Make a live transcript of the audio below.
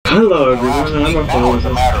Hello everyone, I'm Rafael with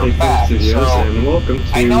S.F.K Studios, and welcome to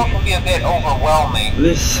I know it can be a bit overwhelming,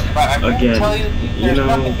 this but I'm going to tell again. you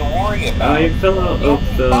nothing to worry about. I fell out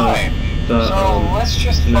of the let's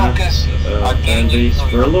just FNaF focus on fan base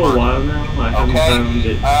for a little while now. I haven't found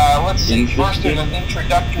it let's see. First, there's an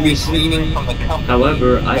introductory reading from the company.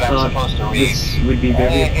 However, I thought this would be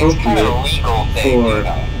very appropriate for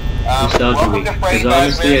Nostalgia Week, because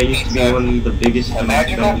honestly I used to be one of the biggest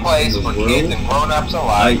FNaF fans in the world.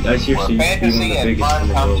 I seriously used to be one of the biggest in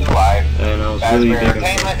the world, and I was really big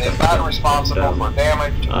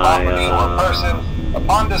on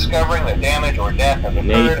upon discovering that damage or death has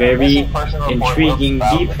made very intriguing,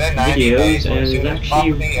 deep videos, and it's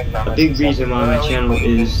actually a big reason why my channel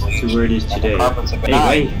is to where it is today.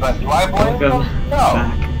 Anyway, welcome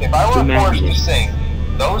back to Madness.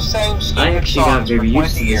 I actually got very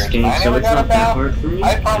used to this game, so it's not that hard for me.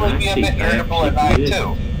 I'd probably be a bit irritable at night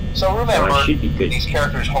too. So remember, I should be good. These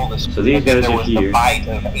characters hold us. So these guys are here. Bonnie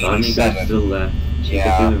goes to the left,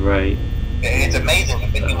 Chica to the right. It's amazing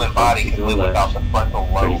that the human body can live without the frontal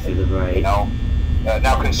lobe. To the right. You know.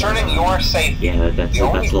 Now concerning your safety, that's a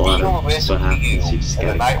lot of risk what happens. You just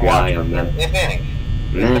gotta keep your eye on them. If any,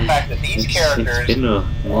 is the fact that these characters, it's been a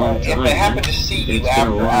long time. If they happen to see you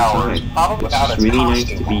after hours, probably without a really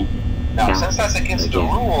costume. Nice to be now, since that's against the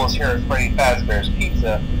rules here at Freddy Fazbear's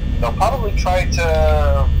Pizza, they'll probably try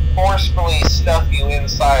to forcefully stuff you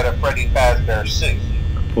inside a Freddy Fazbear suit.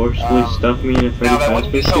 Forcefully stuff me in a Freddy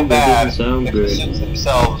Fazbear suit? That doesn't sound good. The suits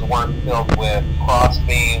themselves weren't filled with cross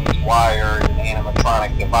beams, wires, and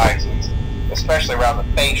animatronic devices, especially around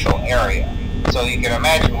the facial area. So you can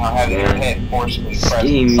imagine how having your head forcibly pressed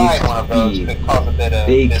inside one of those could cause a bit of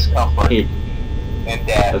discomfort and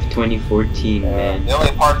death. Of 2014, man. The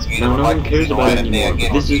only parts of you no one cares about it anymore,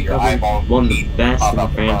 but this is probably one of the best in the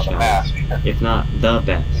franchise, if not the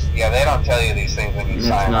best. Yeah, they don't tell you these things when you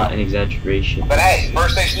sign up. That's not an exaggeration. But hey,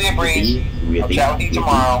 first station of the breeze. I'll chat with you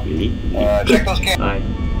tomorrow. Check those cameras. Bye.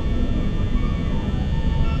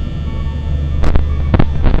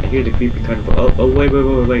 I hear the creepy kind of. Oh, wait.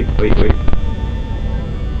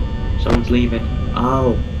 Someone's leaving.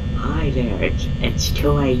 Oh, hi there. It's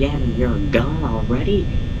 2 AM and you're gone already?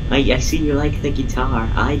 I see you like the guitar.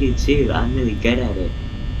 I do too. I'm really good at it.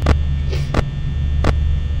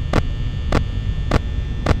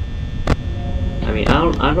 I mean,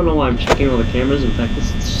 I don't know why I'm checking all the cameras. In fact, this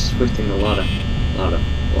is just wasting a lot of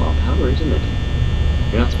power, isn't it?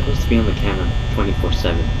 You're not supposed to be on the camera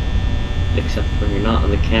 24/7. Except when you're not on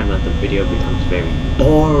the camera, the video becomes very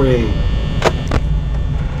boring.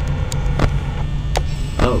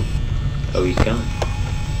 Oh, he's gone.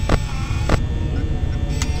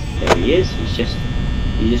 There he is. He's just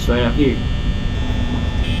right up here.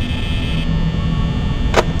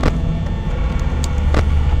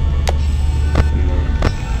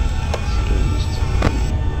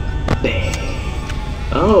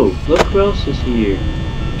 Oh, look who else is here.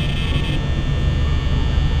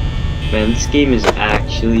 Man, this game is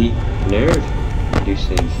actually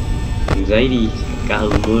nerve-inducing. Anxiety got a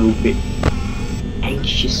little bit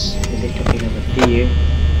anxious, a little bit of a fear.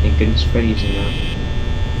 Thank goodness Freddy's enough.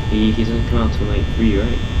 He doesn't come out till night 3,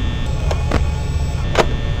 right?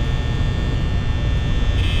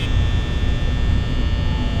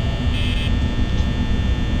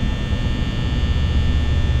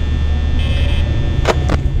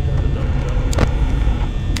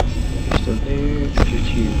 You're still there?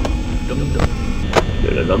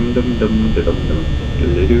 Dum dum dum dum dum do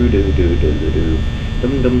do do do do do.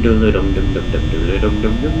 Dum dum dum dum dum dum dum dum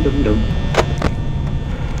dum dum dum dum.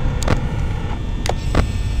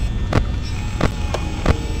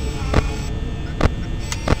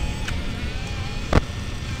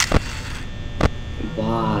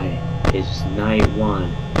 Why is night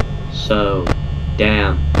 1 so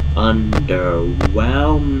damn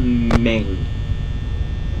underwhelming?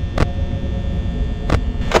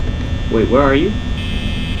 Wait, where are you?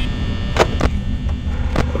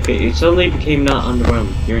 Okay, it suddenly became not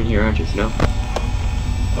underwhelming. You're in here, aren't you? No?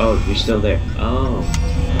 Oh, you're still there. Oh,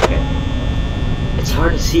 okay. It's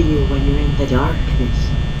hard to see you when you're in the darkness.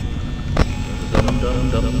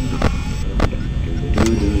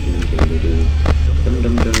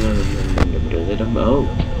 Oh.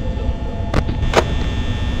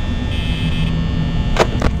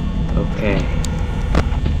 Okay.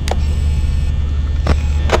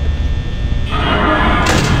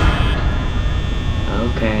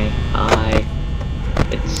 Okay,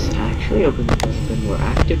 it's actually open a little bit more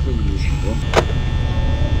active than usual.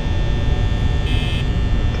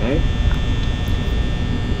 Okay.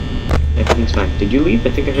 Everything's fine. Did you leave? I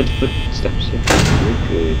think I heard the footsteps here. You're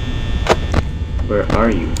good. Where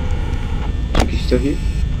are you? Are you still here?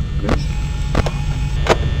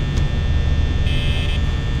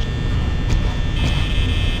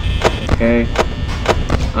 Okay.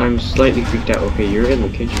 I'm slightly freaked out. Okay, you're in the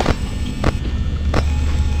kitchen.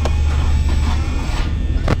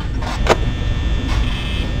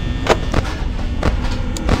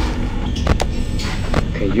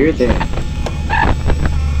 Okay, you're there.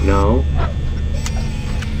 No.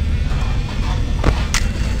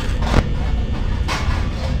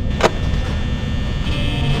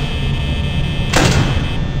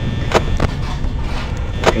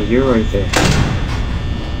 Okay, you're right there.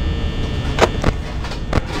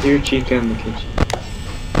 You're Chica in the kitchen.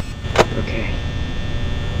 Okay.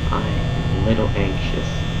 I'm a little anxious.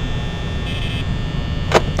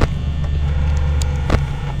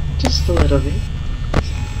 Just a little bit.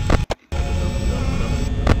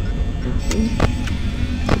 Nothing.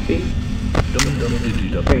 Could be.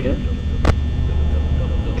 Afraid of.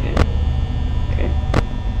 Okay. Okay.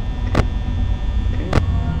 Okay.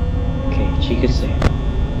 Okay, Chica's safe.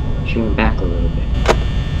 She went back a little bit.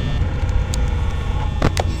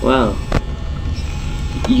 Well,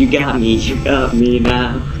 you got me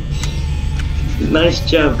now. Nice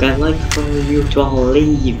joke, I'd like for you to all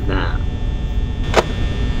leave now.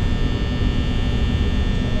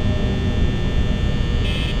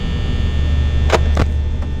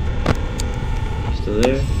 You're still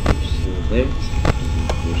there? You're still there?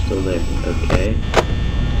 You're still there, okay.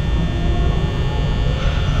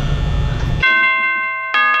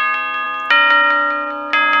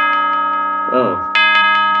 Oh.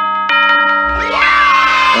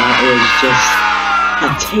 That was just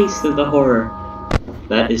a taste of the horror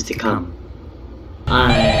that is to come.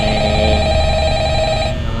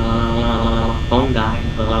 Phone died.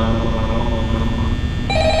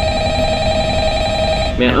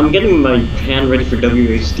 Man, I'm getting my hand ready for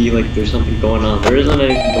WHD like there's something going on. There isn't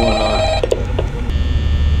anything going on.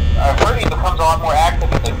 I've heard he becomes a lot more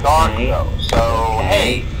active in the dark though, so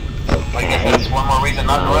hey, I guess that's one more reason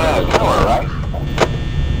not to run out of the door, right?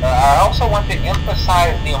 I also want to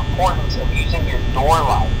emphasize the importance of using your door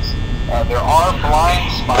lights. There are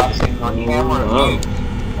blind spots in your camera view,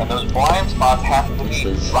 and those blind spots happen to be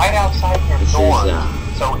right outside your door.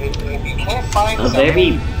 So if you can't find a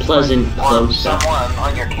very pleasant close-up someone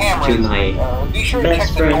on your camera, to my be sure to check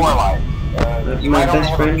best the friend, door light. You my might only best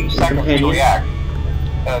have a friend, few seconds to react.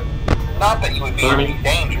 Not that you would be in any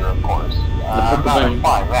danger, of course. I'm not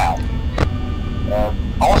implying that.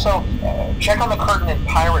 Also, check on the curtain in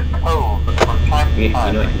Pirate Cove from time to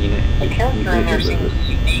time. The character in there seems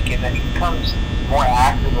unique in that he becomes more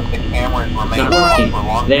active if the cameras remain on for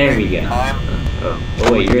longer there we go. time.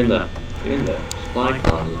 Oh wait, you're in the supply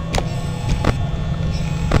closet.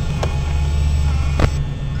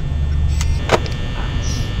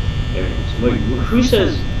 There it is. Wait, who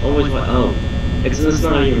says always what? Oh, it's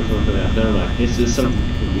not even from that. Never mind. It's just something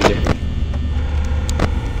completely different.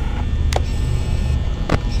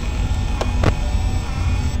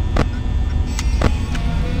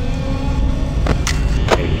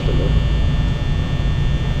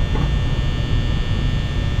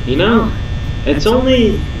 You know, it's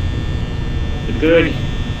only a good,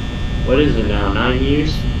 what is it now, 9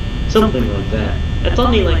 years? Something like that. It's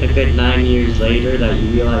only like a good 9 years later that you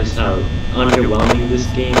realize how underwhelming this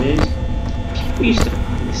game is. People used to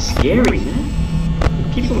find this scary,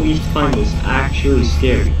 man. People used to find this actually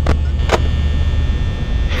scary.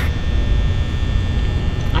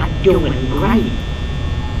 I'm doing great.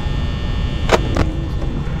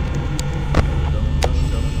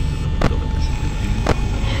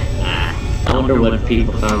 I wonder what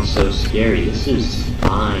people found so scary. This is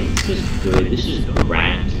fine. This is good. This is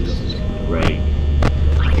grand. This is great.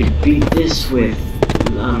 I could beat this with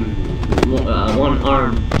one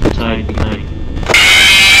arm tied behind.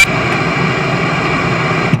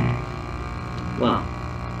 Well,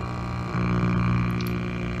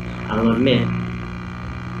 I'll admit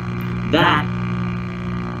that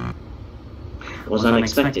was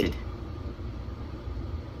unexpected,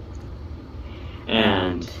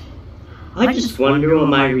 and I just wonder what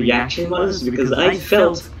my reaction was, because I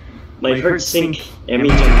felt my heart sink and me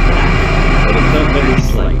jump back, but it felt very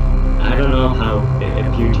slight. I don't know how it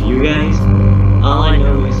appeared to you guys. All I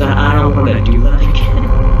know is that I don't want to do that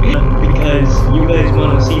again, because you guys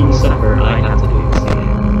want to see me suffer, I have to do this again.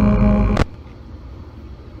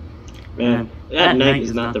 Man, at night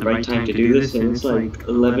is not the right time to do this, and it's like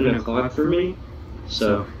 11 o'clock for me,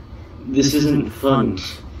 so this isn't fun.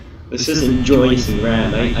 This isn't joyous and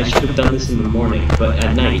grand. I should have done this in the morning, but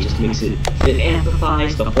at night it just makes it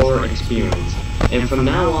amplifies the horror experience. And from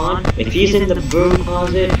now on, if he's in the broom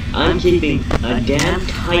closet, I'm keeping a damn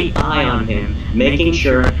tight eye on him making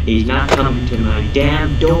sure he's not coming to my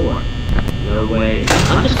damn door. No way.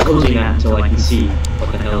 I'm just closing that until I can see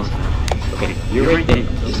what the hell is happening. Okay, you're right there.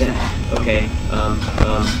 Is that okay?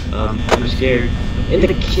 I'm scared. In the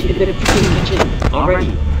freaking kitchen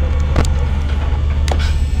already.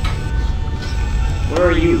 Where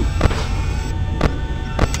are you?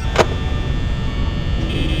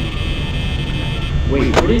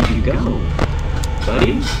 Wait, where did you go,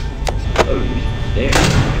 buddy? Oh, you're there.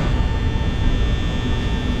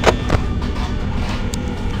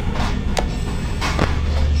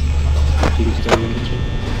 She's still in the kitchen.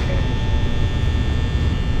 Okay.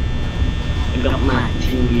 I got my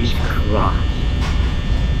fingers crossed.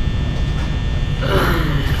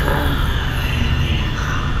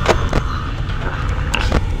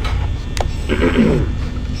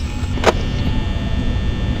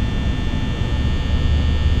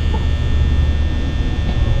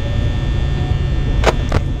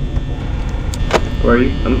 Where are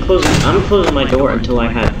you? I'm closing my door until I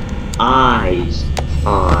have eyes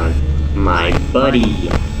on my buddy.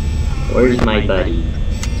 Where's my buddy?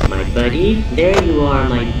 My buddy? There you are,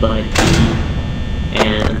 my buddy.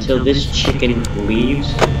 And until this chicken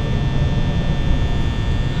leaves,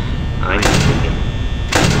 I'm chicken.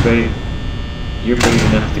 You're big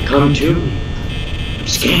enough to come to me. I'm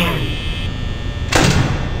scared.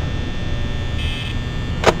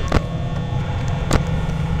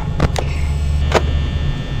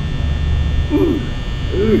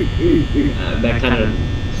 That kind of...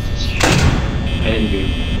 I didn't do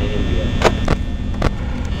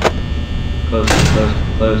that.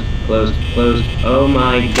 Close. Oh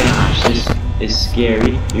my gosh, this is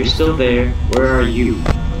scary. You're still there. Where are you?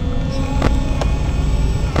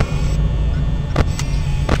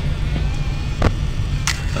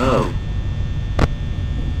 Oh.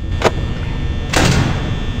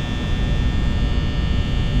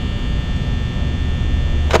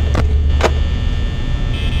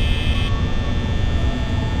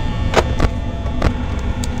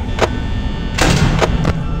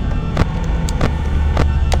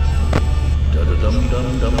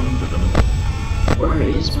 Where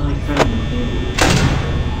is my friend?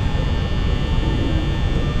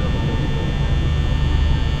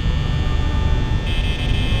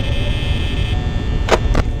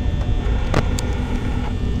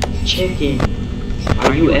 Chicken,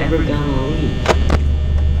 are you ever gonna leave?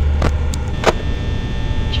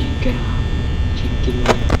 Chicken.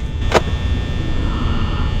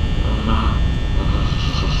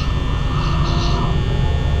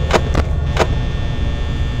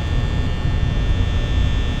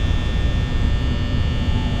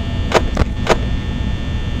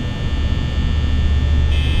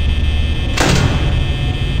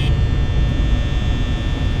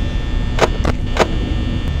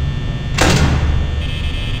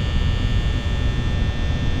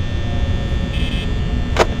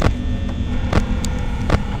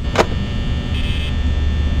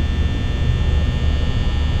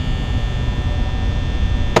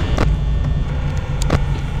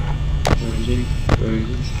 Where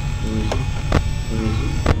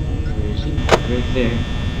is it? Right there.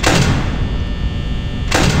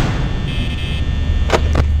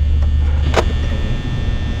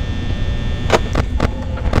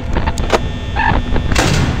 I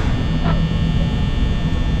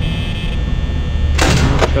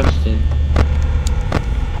don't trust it.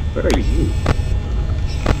 Where are you?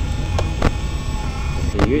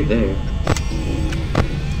 Okay, you're there.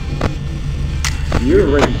 You're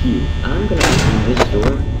right here. I'm gonna open this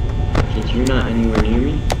door, since you're not anywhere near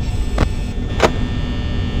me.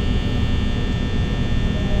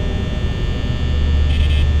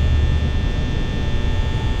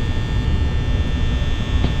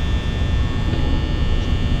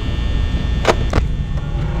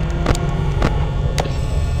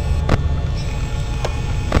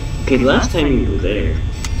 Okay, last time you were there,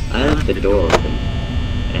 I left the door open,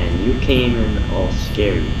 and you came in all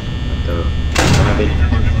scary, like a rabbit.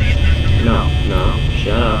 No,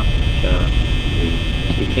 shut up.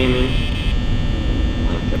 You came in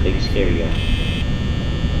like a big scary guy.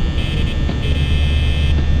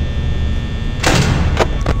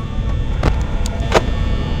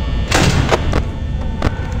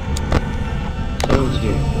 Someone's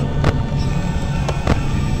here.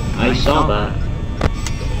 I saw that.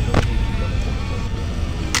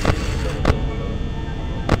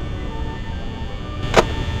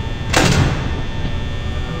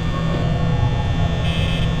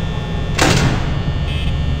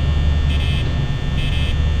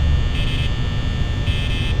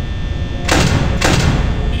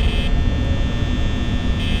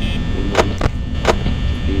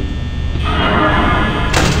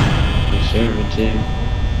 Servant.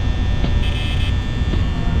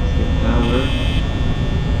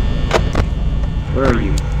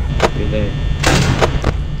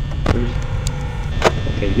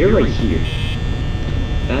 you're right here.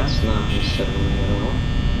 That's not unsettling at all.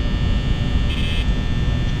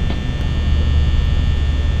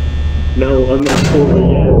 No, I'm not over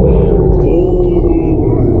yet.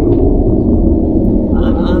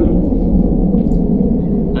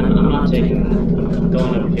 I'm not taking that. I'm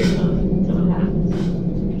going up here now. So what happens?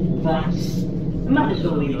 In fact, I might as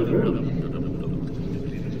well leave the room.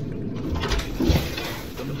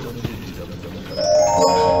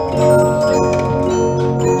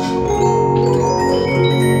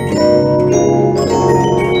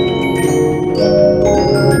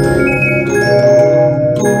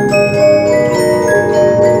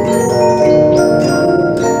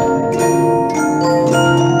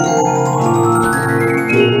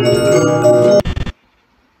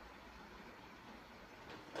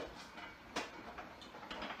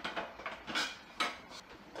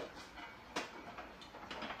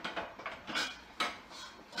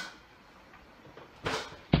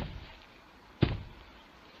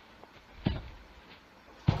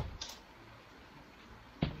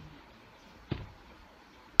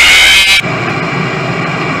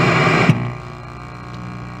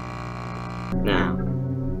 Now,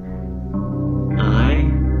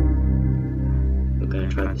 I'm gonna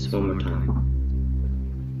try this one more time.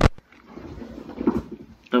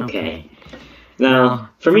 Okay. Now,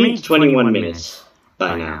 for me, it's 21 minutes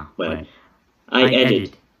by now, but I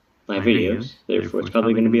edit my videos, therefore it's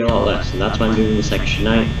probably going to be a lot less, and that's why I'm doing this extra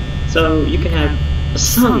night, so you can have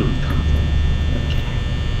some content. Okay.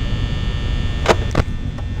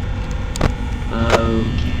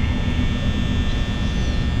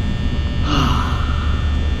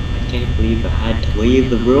 I can't believe I had to leave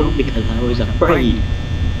the room because I was afraid.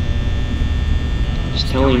 Just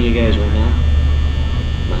telling you guys right now,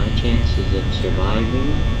 my chances of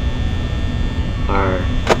surviving are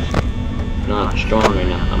not strong right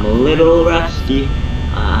now. I'm a little rusty.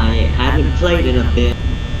 I haven't played in a bit.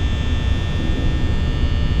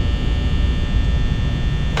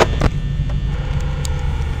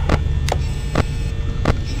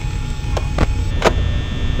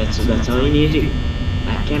 That's all you need to do.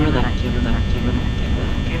 That camera, that camera, that camera, that camera,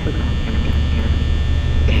 that camera, that camera, that camera.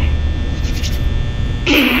 Okay.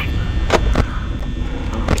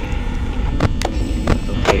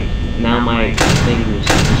 Okay. Now my thing is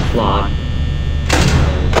flawed.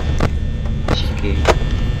 She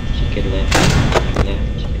could left.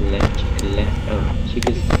 Oh, she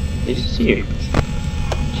could. It's here.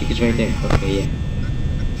 She could right there. Okay, yeah.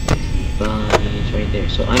 Bonnie's right there.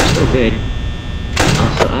 So I'm still good.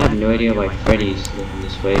 Also, I have no idea why Freddy's looking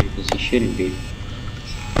this way, because he shouldn't be.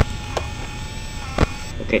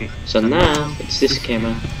 Okay, so now, it's this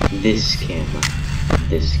camera, this camera,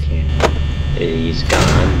 this camera. He's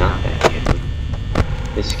gone, not that camera.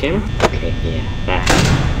 This camera? Okay, yeah, that.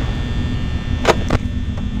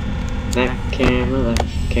 That camera, that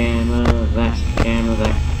camera, that camera,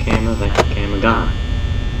 that camera, that camera, gone.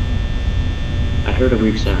 I heard a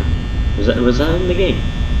weird sound. Was that in the game?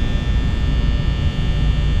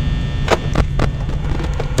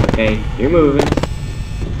 Okay, you're moving.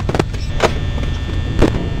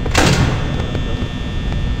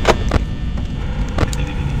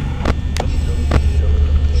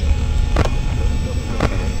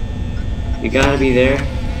 You gotta be there.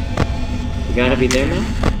 You gotta be there, man.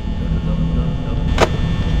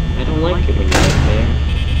 I don't like it when you're right there.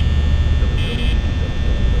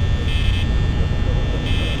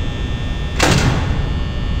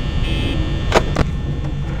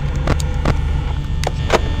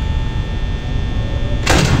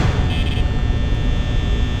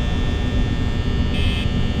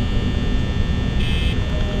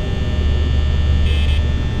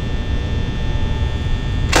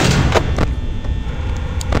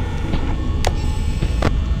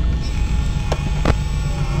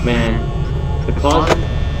 Man, the closet.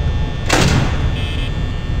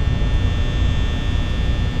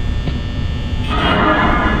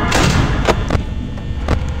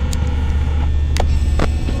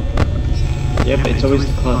 Yep, it's always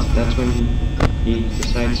the closet. That's when he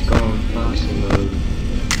decides to go on Foxy mode.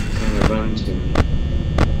 Kind of runs him.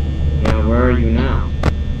 Now, where are you now?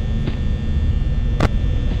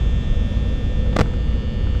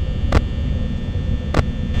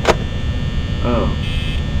 Oh.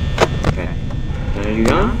 Okay. Now are you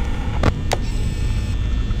gone?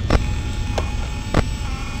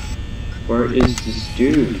 Where is this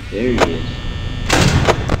dude? There he is.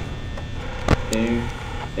 There.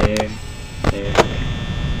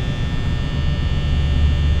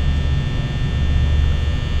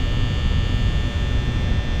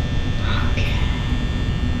 Okay.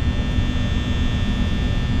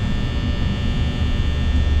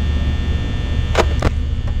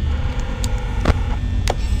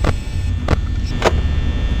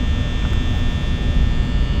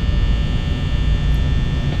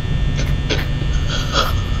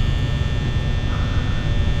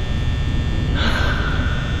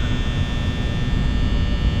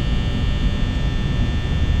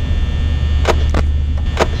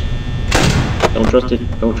 trust it.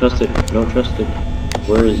 Don't trust it. Don't trust it.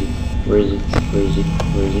 Where is it? Where is it? Where is it?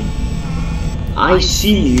 Where is it? I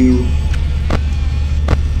see you.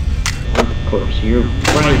 Of course, you're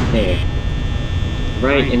right there.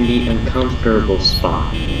 Right in the uncomfortable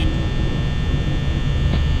spot.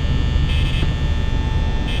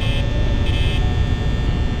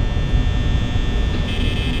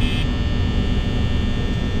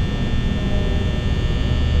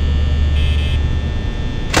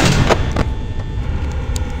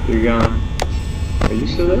 You're gone. Are you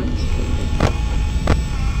still there?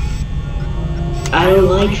 I don't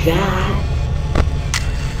like that.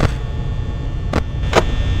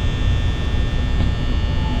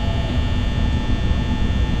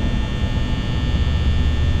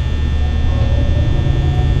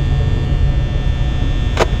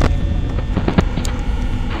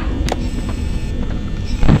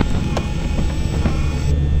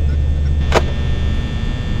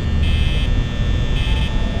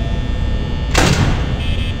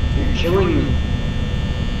 Killing me.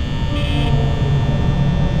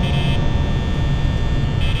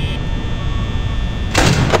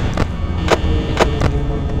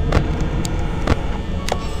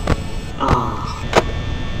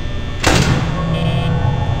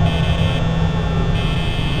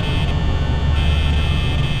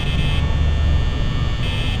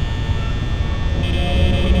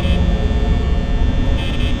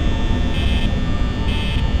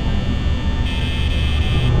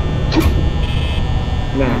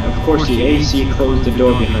 Man, of course the AC closed the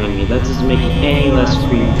door behind me. That doesn't make it any less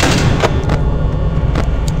creepy.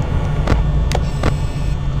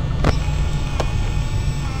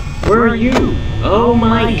 Where are you? Oh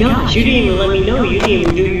my gosh, you didn't even let me know. You didn't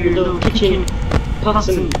even do your little kitchen pots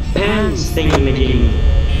and pans thingy-majiggy.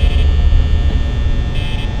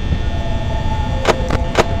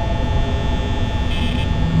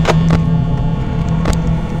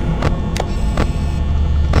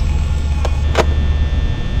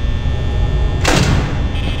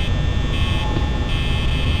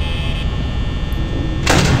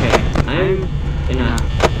 I'm in a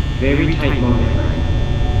very tight moment right now.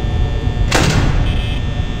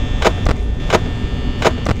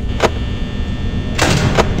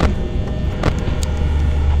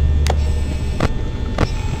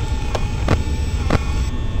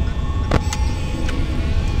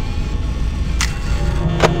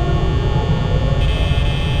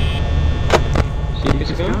 See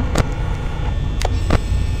this go?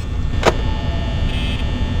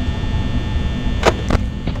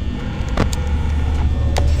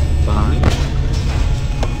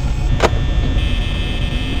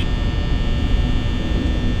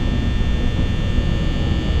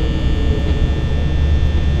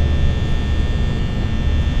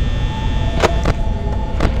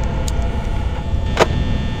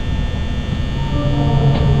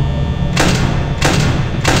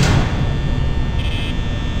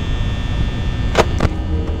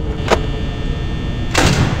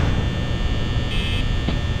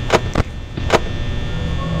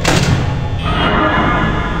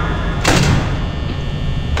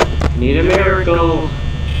 Need a miracle.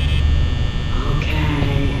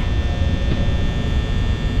 Okay.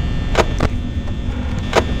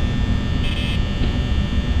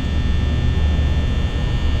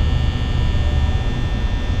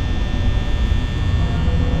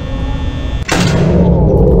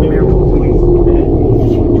 Miracle, please.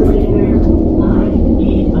 I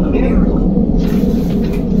need a miracle.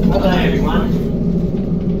 Hold on, everyone.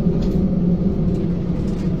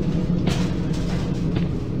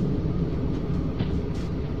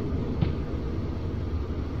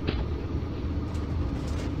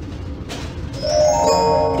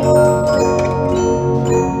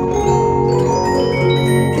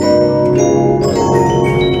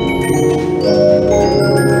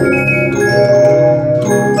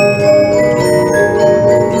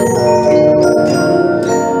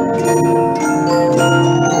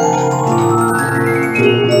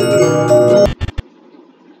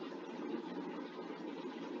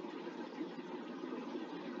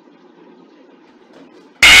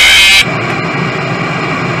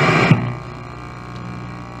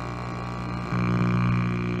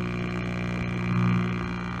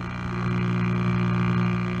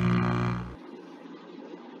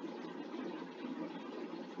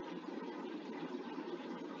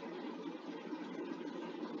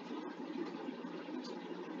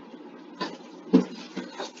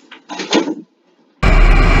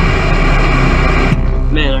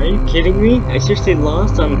 Man, are you kidding me? I seriously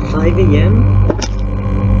lost on 5 AM?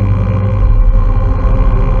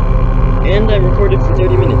 And I recorded for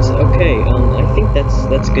 30 minutes. Okay, I think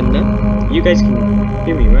that's good enough. You guys can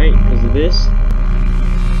hear me, right? Because of this.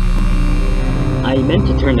 I meant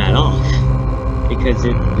to turn that off, because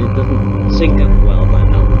it doesn't sync up well, but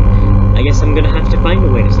I guess I'm gonna have to find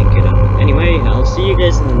a way to sync it up. Anyway, I'll see you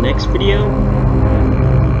guys in the next video.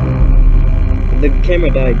 The camera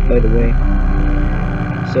died, by the way,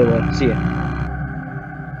 so see ya.